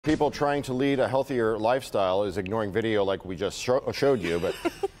People trying to lead a healthier lifestyle is ignoring video like we just showed you, but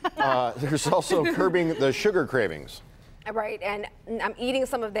there's also curbing the sugar cravings. Right, and I'm eating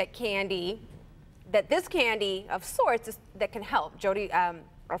some of that candy, this candy of sorts that can help. Jody,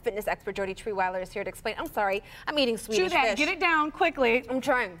 our fitness expert Jody Trierweiler is here to explain. I'm sorry, I'm eating Swedish fish. Get it down quickly. I'm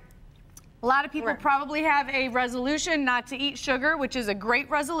trying. A lot of people probably have a resolution not to eat sugar, which is a great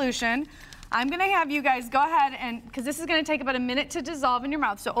resolution. I'm gonna have you guys go ahead and, because this is gonna take about a minute to dissolve in your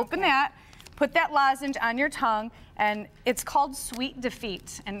mouth, so open that, put that lozenge on your tongue, and it's called Sweet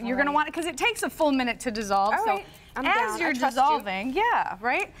Defeat. And you're gonna want it, because it takes a full minute to dissolve. So as you're dissolving,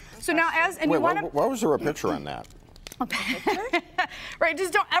 right? So now Wait, why was there a picture on that? Right,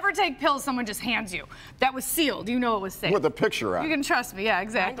 just don't ever take pills someone just hands you. That was sealed, you know it was safe. With a picture on it. You can trust me, yeah,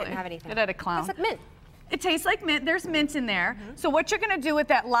 exactly. I didn't have anything. It had a clown. It's like mint. It tastes like mint. There's mint in there. So what you're gonna do with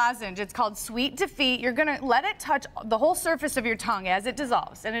that lozenge, it's called Sweet Defeat. You're gonna let it touch the whole surface of your tongue as it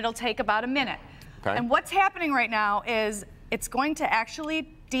dissolves, and it'll take about a minute. Okay. And what's happening right now is it's going to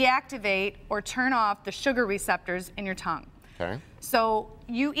actually deactivate or turn off the sugar receptors in your tongue. Okay. So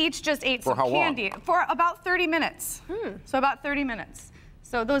you each just ate some candy. Long? For about 30 minutes. So about 30 minutes.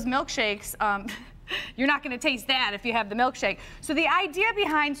 So those milkshakes, you're not going to taste that if you have the milkshake. So the idea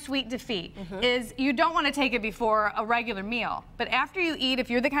behind Sweet Defeat is you don't want to take it before a regular meal. But after you eat, if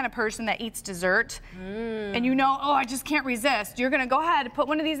you're the kind of person that eats dessert and you know, oh, I just can't resist, you're going to go ahead and put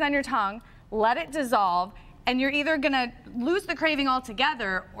one of these on your tongue, let it dissolve, and you're either going to lose the craving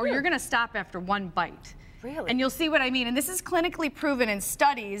altogether or you're going to stop after one bite. Really? And you'll see what I mean. And this is clinically proven in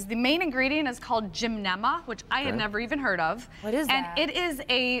studies. The main ingredient is called gymnema, which I had never even heard of. What is that? And it is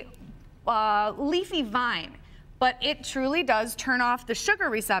a leafy vine, but it truly does turn off the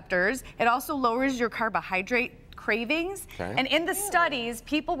sugar receptors. It also lowers your carbohydrate cravings. And in the studies,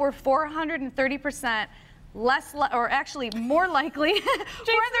 people were 430% less, or actually more likely,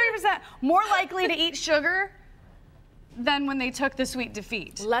 430% more likely to eat sugar than when they took the Sweet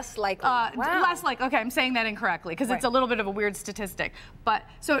Defeat. Less likely. Less likely. Okay, I'm saying that incorrectly because it's a little bit of a weird statistic. But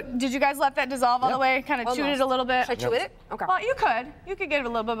so, did you guys let that dissolve all the way? Kind of chewed it a little bit. Should I chew it? Okay. Well, you could. You could give it a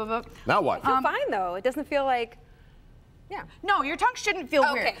little bit. Now what? I feel fine though. It doesn't feel like. Yeah. No, your tongue shouldn't feel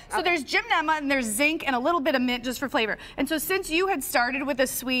weird. So there's gymnema and there's zinc and a little bit of mint just for flavor. And so since you had started with a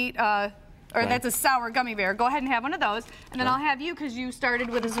sweet, or that's a sour gummy bear, go ahead and have one of those. And then I'll have you, because you started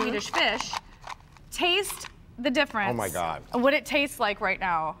with a Swedish fish, taste the difference. Oh my God. What it tastes like right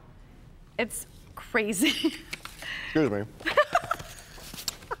now. It's crazy. Excuse me.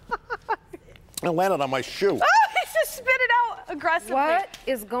 It landed on my shoe. Oh, he just spit it out aggressively. What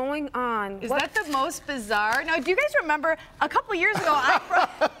is going on? Is that the most bizarre? Now, do you guys remember a couple years ago,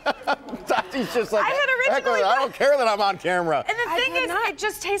 He's just like, I had originally I don't care that I'm on camera. And the thing is, it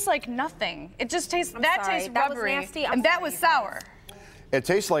just tastes like nothing. It just tastes, tastes rubbery. That was nasty. And that was sour. It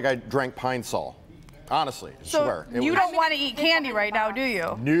tastes like I drank Pine Sol. Honestly, I swear. You don't want to eat candy right now, do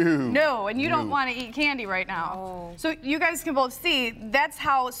you? No. No, and you don't want to eat candy right now. So you guys can both see, that's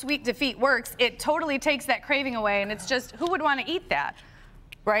how Sweet Defeat works. It totally takes that craving away, and it's just, who would want to eat that?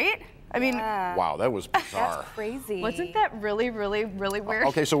 Right? I mean, wow, that was bizarre. That's crazy. Wasn't that really, really, really weird?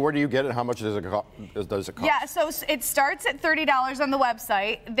 Okay, so where do you get it? How much does it cost? Yeah, so it starts at $30 on the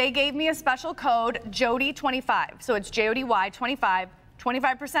website. They gave me a special code, Jody25. So it's Jody25.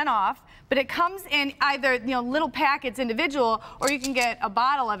 25% off, but it comes in either little packets individual, or you can get a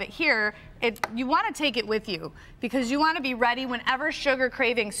bottle of it here. You want to take it with you because you want to be ready whenever sugar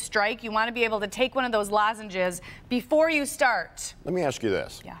cravings strike. You want to be able to take one of those lozenges before you start. Let me ask you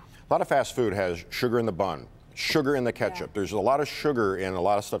this. Yeah. A lot of fast food has sugar in the bun, sugar in the ketchup. There's a lot of sugar in a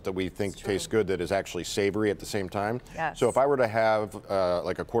lot of stuff that we think tastes good that is actually savory at the same time. Yes. So if I were to have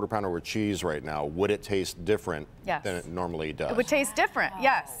like a quarter pounder with cheese right now, would it taste different than it normally does? It would taste different,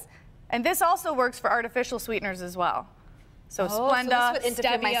 yes. And this also works for artificial sweeteners as well. So Splenda, so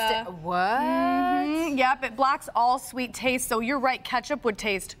stevia. What? Yep, it blocks all sweet taste. So you're right, ketchup would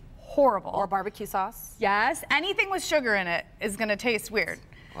taste horrible. Or barbecue sauce. Yes, anything with sugar in it is going to taste weird.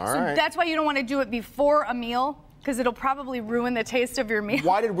 All so right. That's why you don't want to do it before a meal, because it'll probably ruin the taste of your meal.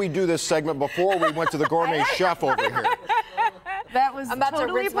 Why did we do this segment before we went to the gourmet chef over here? That was I'm about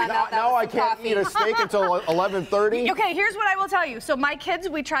to rinse my mouth. Now I can't eat a steak until 11:30? Okay, here's what I will tell you. So my kids,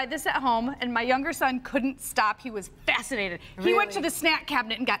 we tried this at home, and my younger son couldn't stop. He was fascinated. He went to the snack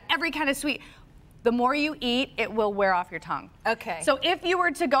cabinet and got every kind of sweet. The more you eat, it will wear off your tongue. Okay. So if you were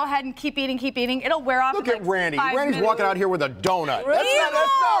to go ahead and keep eating, it'll wear off. Look in at Randy. 5 Randy's minutes. walking out here with a donut. Evil!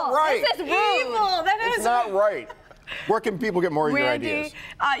 That's not right. This is evil. That's not right. Where can people get more of your ideas?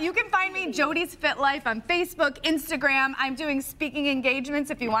 You can find me, Jody's Fit Life, on Facebook, Instagram. I'm doing speaking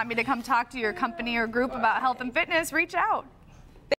engagements. If you want me to come talk to your company or group about health and fitness, reach out.